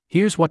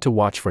Here's what to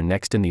watch for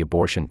next in the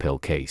abortion pill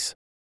case.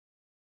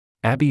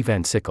 Abby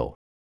Van Sickle.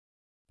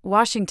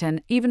 Washington,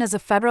 even as a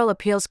federal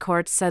appeals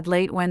court said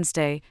late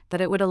Wednesday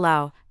that it would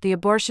allow the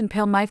abortion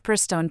pill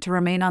mifepristone to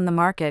remain on the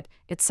market,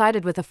 it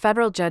sided with a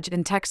federal judge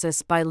in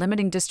Texas by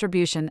limiting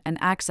distribution and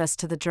access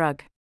to the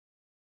drug.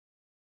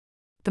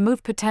 The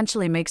move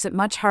potentially makes it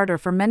much harder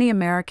for many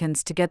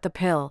Americans to get the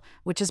pill,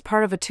 which is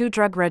part of a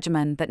two-drug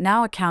regimen that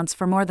now accounts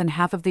for more than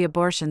half of the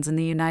abortions in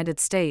the United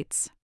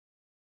States.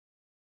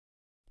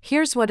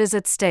 Here's what is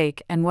at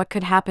stake and what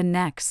could happen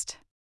next.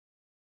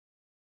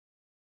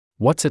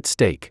 What's at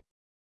stake?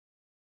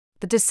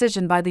 The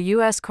decision by the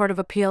U.S. Court of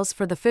Appeals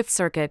for the Fifth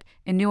Circuit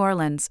in New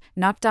Orleans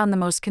knocked down the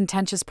most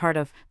contentious part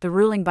of the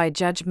ruling by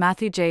Judge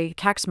Matthew J.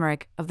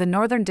 Kacsmaryk of the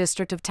Northern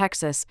District of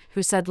Texas,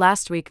 who said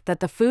last week that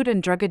the Food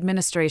and Drug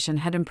Administration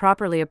had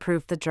improperly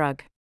approved the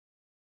drug.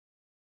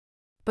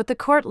 But the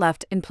court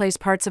left in place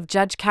parts of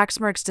Judge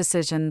Kacsmaryk's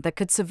decision that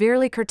could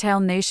severely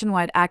curtail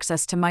nationwide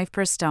access to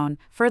mifepristone,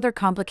 further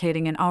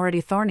complicating an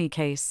already thorny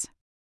case.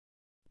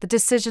 The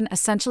decision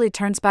essentially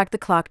turns back the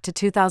clock to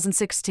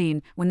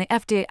 2016, when the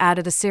FDA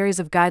added a series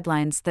of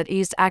guidelines that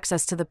eased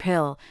access to the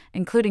pill,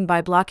 including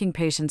by blocking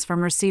patients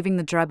from receiving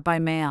the drug by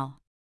mail.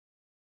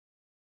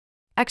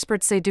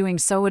 Experts say doing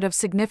so would have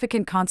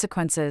significant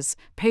consequences.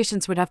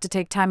 Patients would have to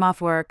take time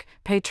off work,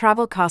 pay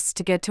travel costs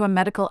to get to a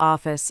medical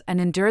office, and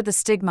endure the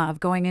stigma of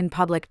going in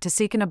public to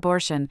seek an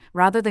abortion,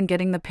 rather than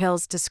getting the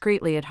pills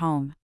discreetly at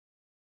home.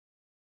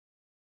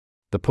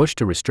 The push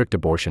to restrict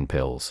abortion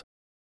pills.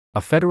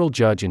 A federal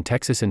judge in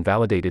Texas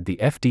invalidated the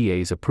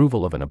FDA's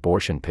approval of an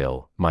abortion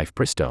pill,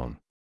 mifepristone.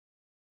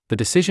 The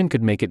decision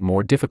could make it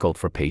more difficult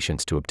for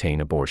patients to obtain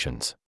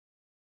abortions.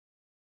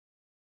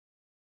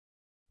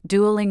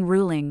 Dueling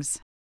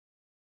rulings.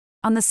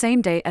 On the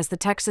same day as the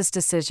Texas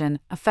decision,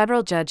 a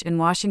federal judge in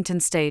Washington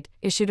state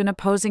issued an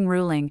opposing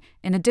ruling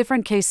in a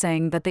different case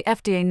saying that the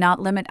FDA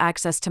not limit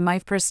access to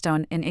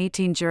mifepristone in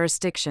 18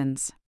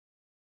 jurisdictions.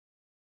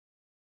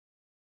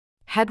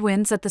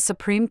 Headwinds at the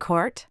Supreme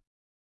Court?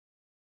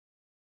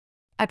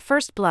 At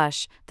first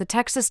blush, the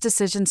Texas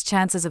decision's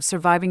chances of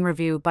surviving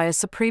review by a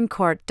Supreme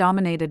Court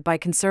dominated by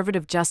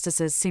conservative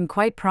justices seem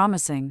quite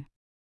promising.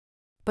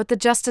 But the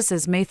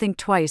justices may think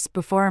twice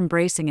before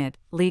embracing it,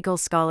 legal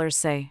scholars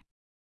say.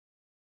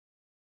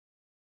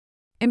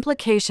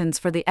 Implications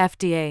for the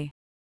FDA.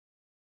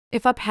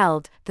 If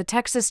upheld, the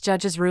Texas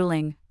judge's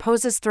ruling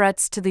poses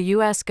threats to the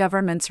U.S.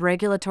 government's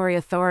regulatory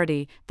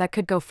authority that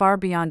could go far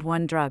beyond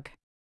one drug.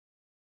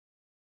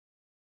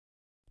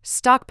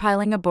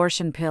 Stockpiling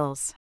abortion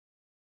pills.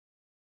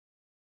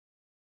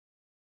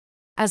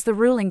 As the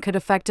ruling could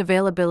affect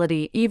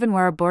availability even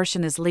where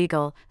abortion is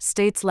legal,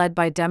 states led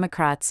by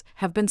Democrats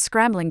have been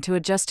scrambling to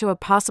adjust to a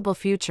possible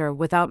future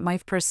without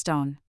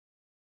mifepristone.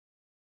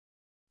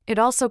 It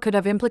also could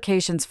have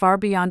implications far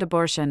beyond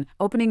abortion,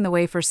 opening the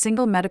way for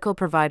single medical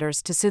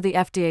providers to sue the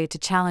FDA to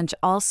challenge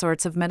all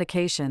sorts of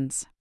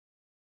medications.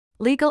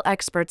 Legal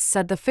experts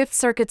said the Fifth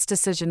Circuit's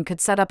decision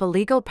could set up a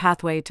legal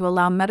pathway to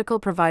allow medical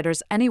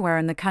providers anywhere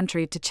in the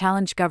country to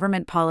challenge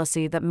government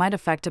policy that might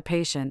affect a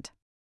patient.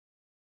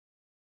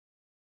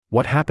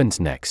 What happens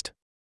next?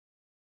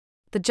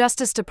 The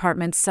Justice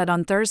Department said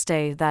on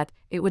Thursday that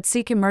it would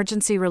seek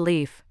emergency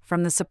relief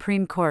from the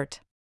Supreme Court.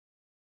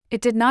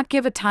 It did not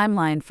give a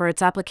timeline for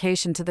its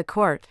application to the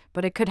court,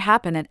 but it could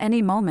happen at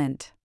any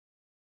moment.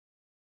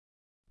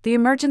 The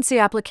emergency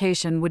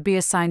application would be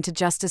assigned to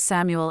Justice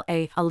Samuel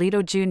A.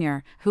 Alito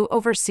Jr., who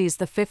oversees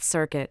the Fifth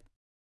Circuit.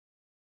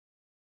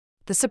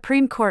 The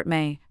Supreme Court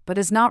may, but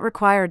is not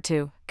required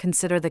to,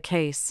 consider the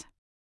case.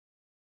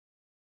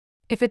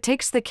 If it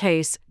takes the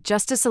case,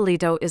 Justice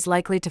Alito is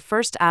likely to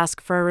first ask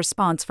for a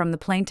response from the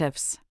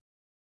plaintiffs.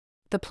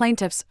 The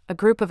plaintiffs, a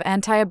group of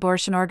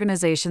anti-abortion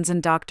organizations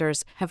and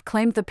doctors, have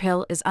claimed the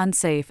pill is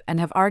unsafe and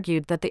have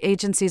argued that the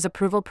agency's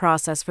approval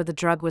process for the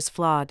drug was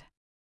flawed.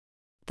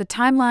 The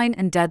timeline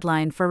and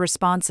deadline for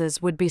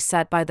responses would be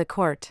set by the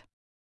court.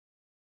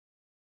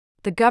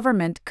 The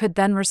government could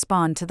then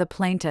respond to the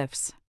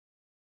plaintiffs.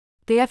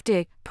 The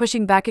FDA,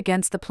 pushing back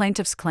against the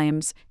plaintiffs'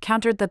 claims,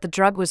 countered that the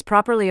drug was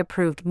properly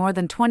approved more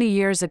than 20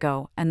 years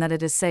ago and that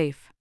it is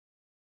safe.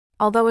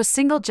 Although a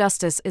single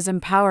justice is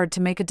empowered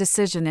to make a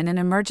decision in an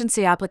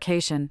emergency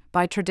application,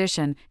 by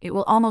tradition, it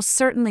will almost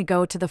certainly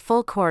go to the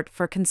full court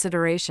for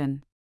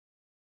consideration.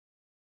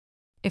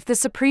 If the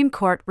Supreme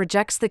Court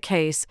rejects the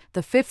case,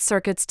 the Fifth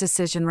Circuit's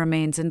decision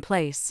remains in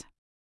place.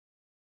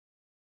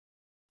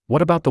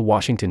 What about the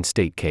Washington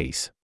state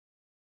case?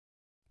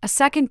 A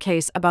second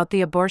case about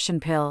the abortion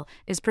pill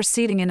is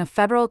proceeding in a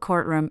federal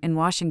courtroom in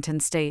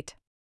Washington state.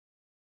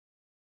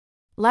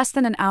 Less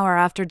than an hour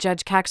after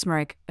Judge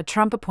Kacsmaryk, a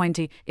Trump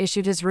appointee,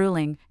 issued his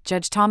ruling,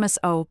 Judge Thomas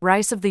O.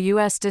 Rice of the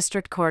U.S.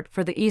 District Court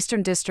for the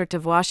Eastern District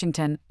of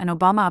Washington, an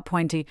Obama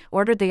appointee,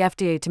 ordered the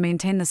FDA to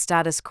maintain the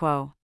status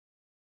quo.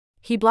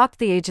 He blocked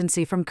the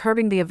agency from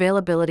curbing the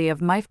availability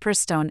of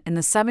mifepristone in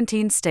the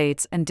 17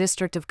 states and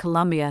District of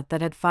Columbia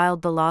that had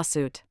filed the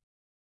lawsuit.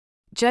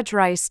 Judge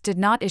Rice did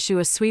not issue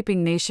a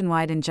sweeping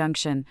nationwide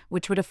injunction,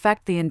 which would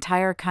affect the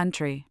entire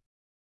country.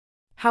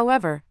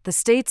 However, the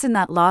states in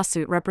that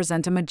lawsuit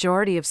represent a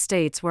majority of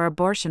states where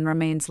abortion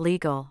remains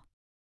legal.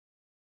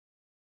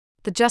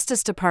 The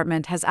Justice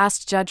Department has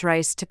asked Judge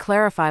Rice to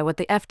clarify what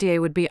the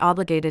FDA would be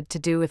obligated to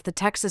do if the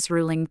Texas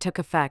ruling took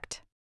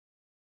effect.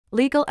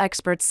 Legal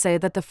experts say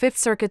that the Fifth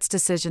Circuit's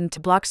decision to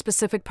block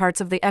specific parts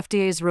of the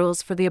FDA's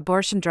rules for the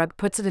abortion drug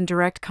puts it in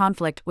direct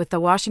conflict with the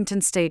Washington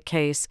state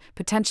case,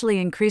 potentially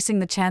increasing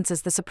the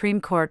chances the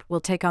Supreme Court will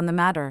take on the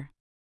matter.